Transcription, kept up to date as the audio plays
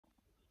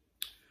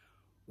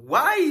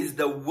Why is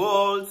the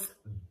world's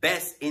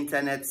best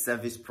internet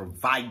service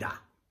provider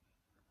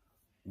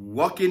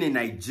working in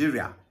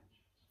Nigeria,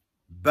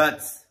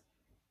 but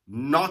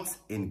not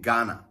in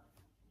Ghana?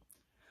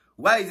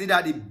 Why is it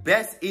that the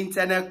best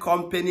internet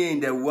company in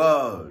the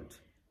world,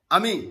 I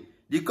mean,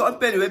 the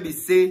company will be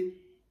say,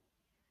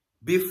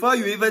 before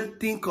you even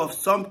think of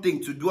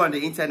something to do on the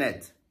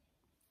internet,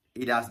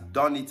 it has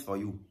done it for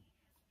you.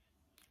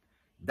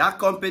 That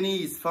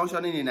company is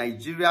functioning in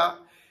Nigeria.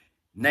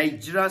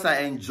 Nigerians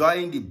are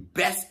enjoying the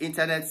best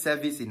internet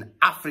service in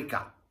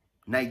Africa.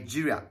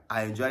 Nigeria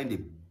are enjoying the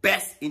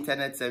best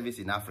internet service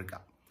in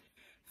Africa,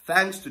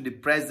 thanks to the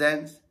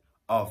presence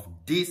of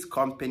this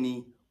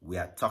company we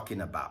are talking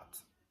about.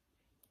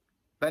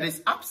 But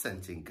it's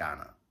absent in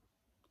Ghana.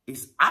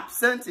 It's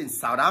absent in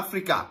South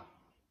Africa.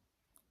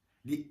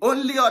 The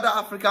only other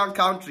African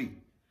country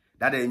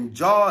that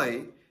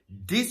enjoy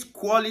this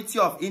quality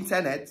of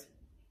internet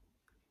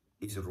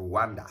is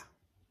Rwanda.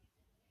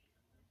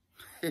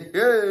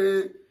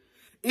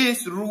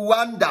 It's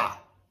Rwanda.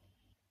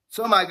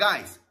 So my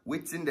guys,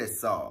 waiting the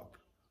sub.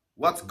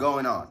 What's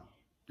going on?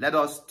 Let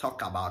us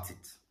talk about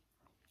it.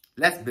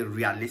 Let's be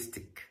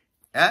realistic.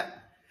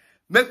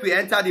 Make we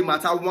enter the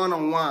matter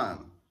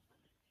one-on-one.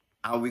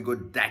 And we go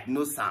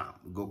diagnose them.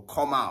 We go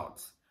come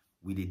out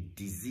with a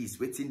disease.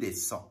 Waiting the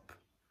sub.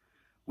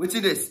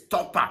 Waiting they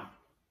stop them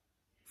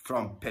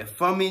from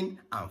performing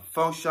and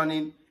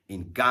functioning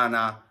in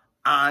Ghana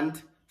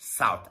and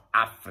South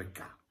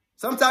Africa.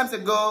 Some time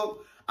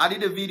ago, I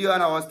did a video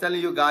and I was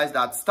telling you guys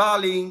that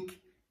Starlink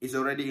is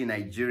already in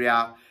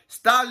Nigeria.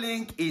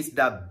 Starlink is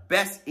the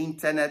best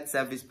internet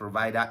service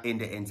provider in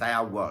the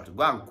entire world.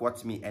 Go and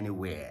quote me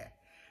anywhere.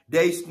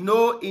 There is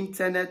no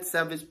internet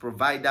service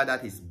provider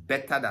that is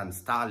better than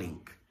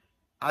Starlink.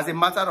 As a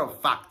matter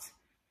of fact,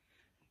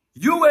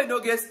 you will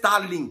not get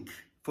Starlink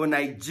for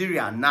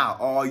Nigeria now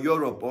or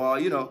Europe or,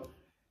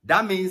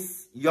 that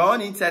means your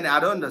own internet, I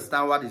don't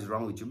understand what is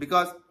wrong with you,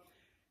 because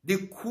the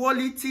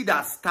quality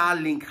that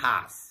Starlink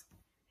has,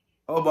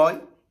 oh boy,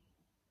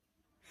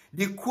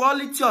 the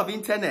quality of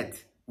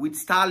internet with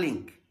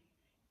Starlink,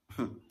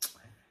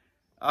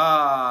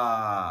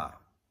 go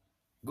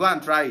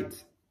and try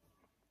it.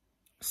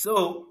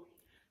 So,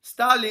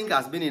 Starlink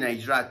has been in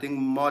Nigeria, I think,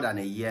 more than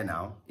a year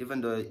now,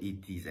 even though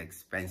it is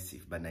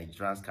expensive, but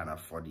Nigerians can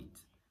afford it.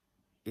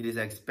 It is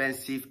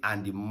expensive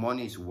and the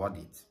money is worth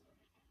it.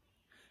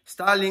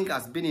 Starlink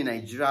has been in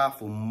Nigeria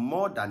for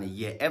more than a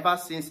year, ever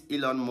since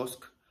Elon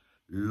Musk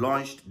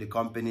launched the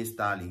company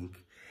Starlink.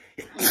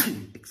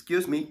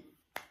 Excuse me.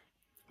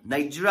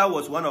 Nigeria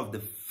was one of the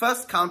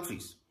first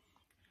countries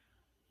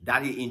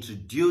that he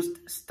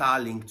introduced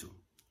Starlink to.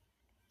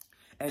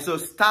 And so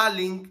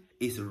Starlink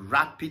is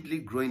rapidly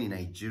growing in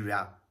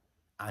Nigeria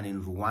and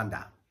in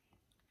Rwanda.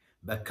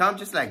 But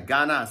countries like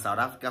Ghana and South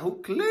Africa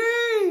who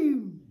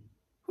claim,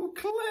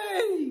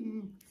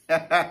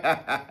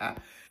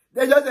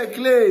 they just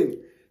claim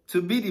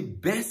to be the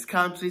best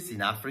countries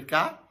in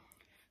Africa,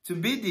 to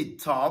be the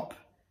top,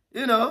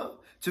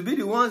 to be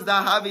the ones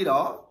that have it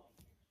all.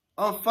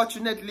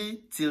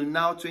 Unfortunately, till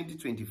now,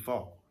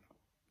 2024,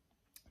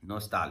 no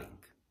Starlink,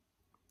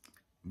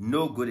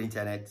 no good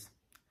internet,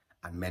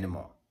 and many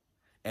more.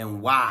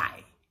 And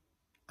why?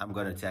 I'm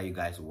going to tell you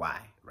guys why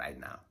right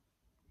now.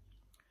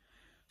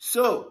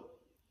 So,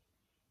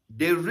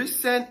 the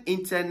recent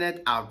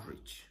internet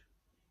outreach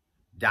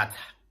that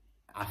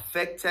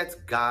affected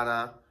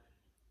Ghana,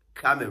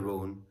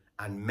 Cameroon,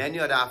 and many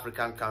other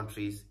African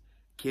countries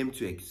came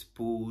to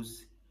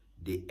expose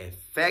the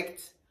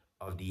effect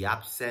of the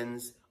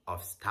absence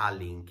of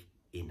Starlink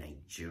in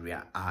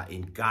Nigeria,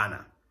 in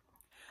Ghana.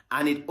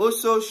 And it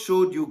also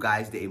showed you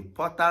guys the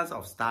importance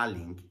of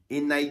Starlink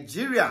in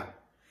Nigeria,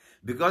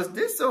 because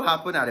this so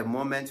happened at a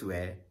moment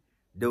where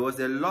there was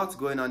a lot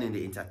going on in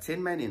the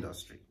entertainment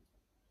industry.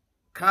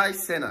 Kai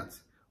Senat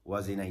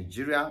was in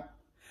Nigeria,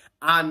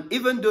 and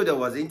even though there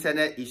was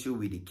internet issue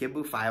with the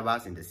cable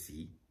fibers in the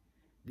sea,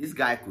 this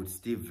guy could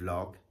still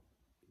vlog,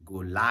 go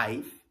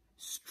live,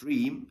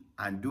 stream,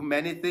 and do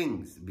many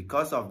things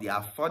because of the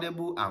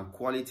affordable and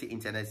quality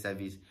internet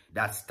service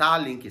that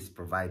Starlink is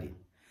providing.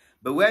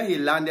 But when he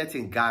landed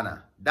in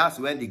Ghana, that's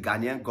when the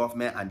Ghanaian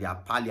government and their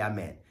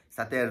parliament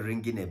started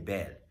ringing a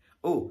bell.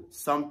 Oh,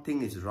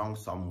 something is wrong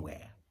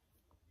somewhere.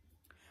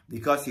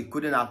 Because he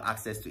couldn't have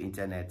access to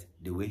internet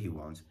the way he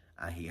wants,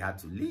 and he had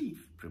to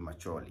leave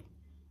prematurely.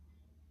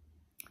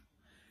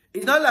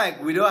 It's not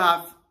like we don't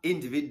have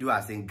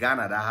individuals in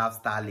Ghana that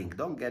have Starlink.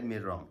 Don't get me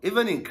wrong.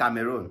 Even in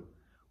Cameroon,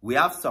 we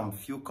have some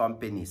few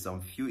companies,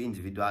 some few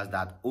individuals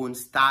that own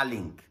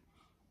Starlink.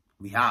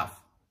 We have.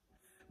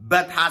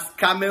 But has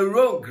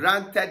Cameroon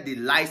granted the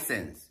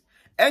license?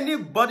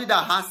 Anybody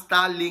that has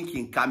Starlink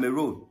in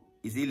Cameroon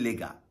is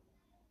illegal.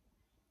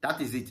 That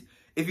is it.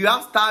 If you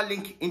have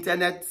Starlink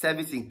internet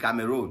service in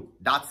Cameroon,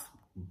 that's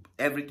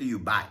everything you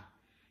buy.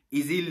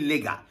 Is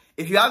illegal.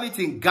 If you have it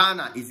in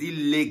Ghana, it's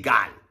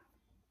illegal.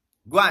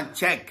 Go and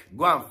check.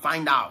 Go and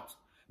find out.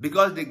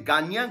 Because the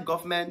Ghanaian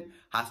government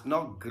has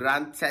not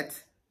granted,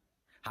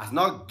 has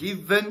not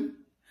given,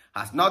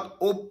 has not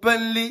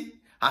openly,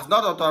 has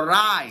not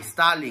authorized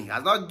Starlink,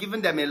 has not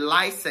given them a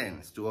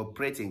license to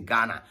operate in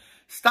Ghana.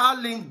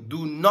 Starlink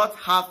do not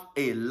have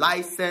a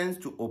license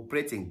to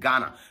operate in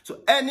Ghana.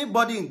 So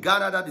anybody in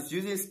Ghana that is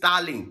using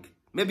Starlink,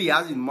 maybe he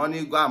has the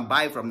money, go and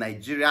buy from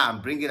Nigeria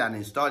and bring it and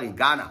install in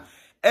Ghana.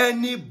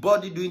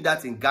 Anybody doing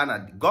that in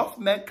Ghana, the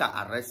government can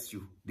arrest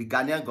you. The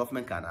Ghanaian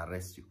government can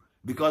arrest you.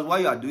 Because what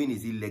you are doing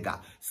is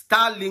illegal.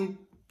 Starlink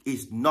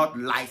is not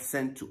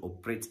licensed to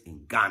operate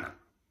in Ghana.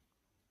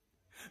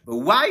 But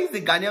why is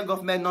the Ghanaian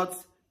government not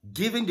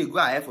giving the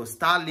go-ahead for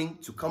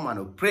Starlink to come and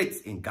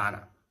operate in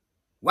Ghana?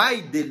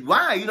 Why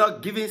are you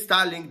not giving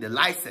Starlink the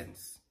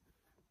license?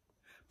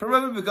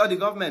 Probably because the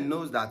government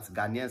knows that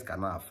Ghanaians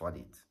cannot afford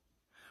it.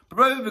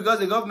 Probably because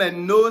the government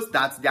knows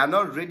that they are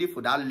not ready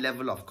for that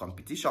level of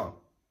competition.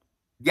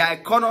 Their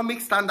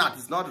economic standard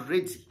is not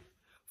ready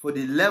for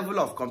the level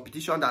of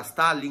competition that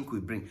Starlink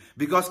will bring.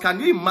 Because can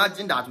you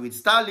imagine that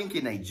with Starlink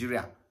in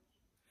Nigeria,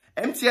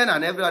 MTN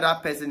and every other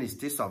person is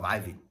still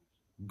surviving.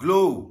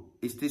 Glow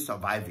is still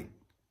surviving.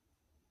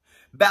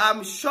 But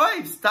I'm sure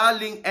if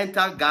Starlink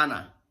enter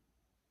Ghana,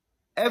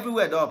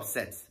 everywhere they're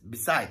upset.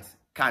 Besides,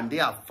 can they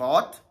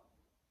afford?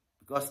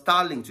 Because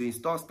Starlink, to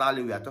install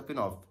Starlink, we are talking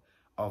of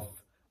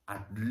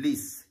at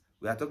least,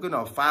 we are talking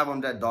of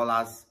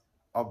 $500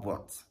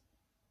 upwards.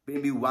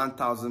 Maybe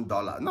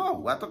 $1,000. No,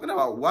 we're talking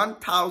about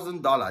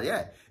 $1,000.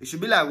 Yeah, it should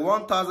be like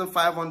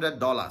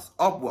 $1,500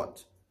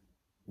 upward.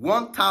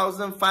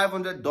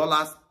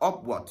 $1,500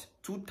 upward.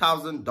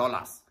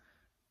 $2,000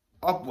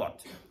 upward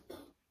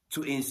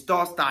to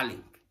install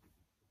Starlink.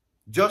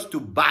 Just to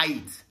buy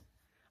it.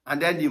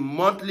 And then the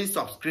monthly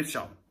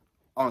subscription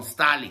on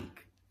Starlink.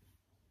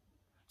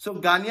 So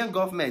Ghanaian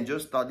government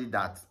just studied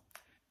that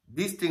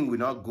this thing will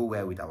not go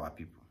well with our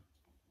people.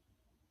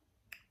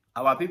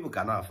 Our people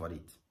cannot afford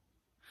it.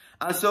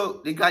 And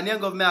so the Ghanaian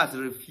government has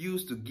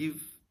refused to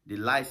give the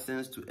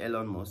license to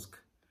Elon Musk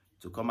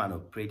to come and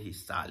operate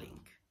his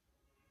Starlink.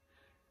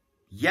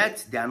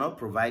 Yet they are not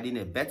providing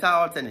a better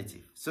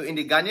alternative. So in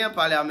the Ghanaian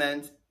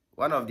parliament,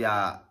 one of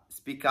their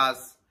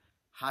speakers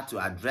had to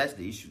address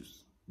the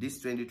issues. This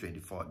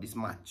 2024, this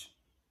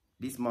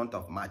month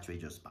of March we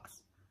just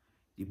passed.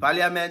 The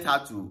parliament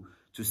had to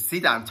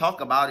sit and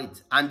talk about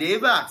it. And they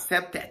even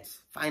accepted,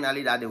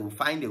 finally, that they will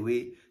find a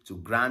way to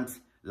grant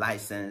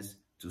license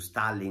to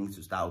Starlink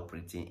to start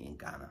operating in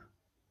Ghana.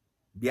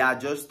 They are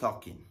just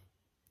talking.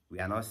 We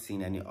are not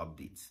seeing any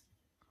updates.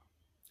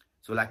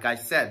 So like I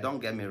said, don't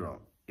get me wrong.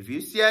 If you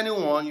see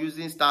anyone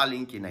using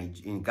Starlink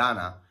in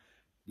Ghana,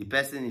 the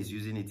person is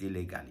using it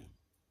illegally.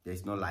 There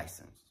is no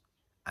license.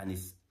 And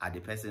it's at the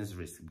person's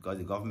risk because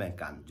the government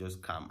can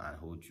just come and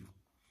hold you.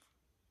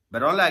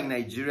 But unlike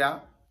Nigeria,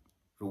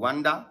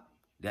 Rwanda,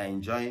 they are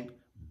enjoying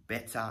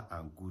better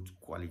and good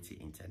quality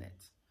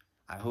internet.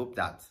 I hope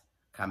that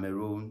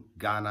Cameroon,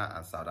 Ghana,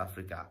 and South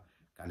Africa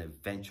can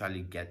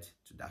eventually get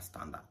to that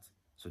standard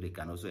so they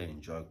can also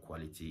enjoy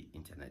quality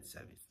internet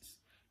services.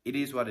 It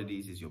is what it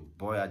is. It's your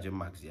boy Ajay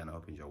Maxi, and I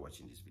hope you enjoy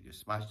watching this video.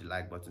 Smash the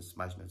like button,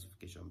 smash the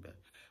notification bell.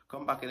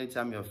 Come back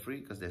anytime you're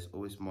free because there's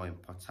always more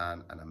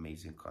important and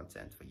amazing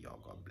content for y'all.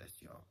 God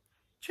bless y'all.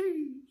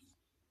 Cheers.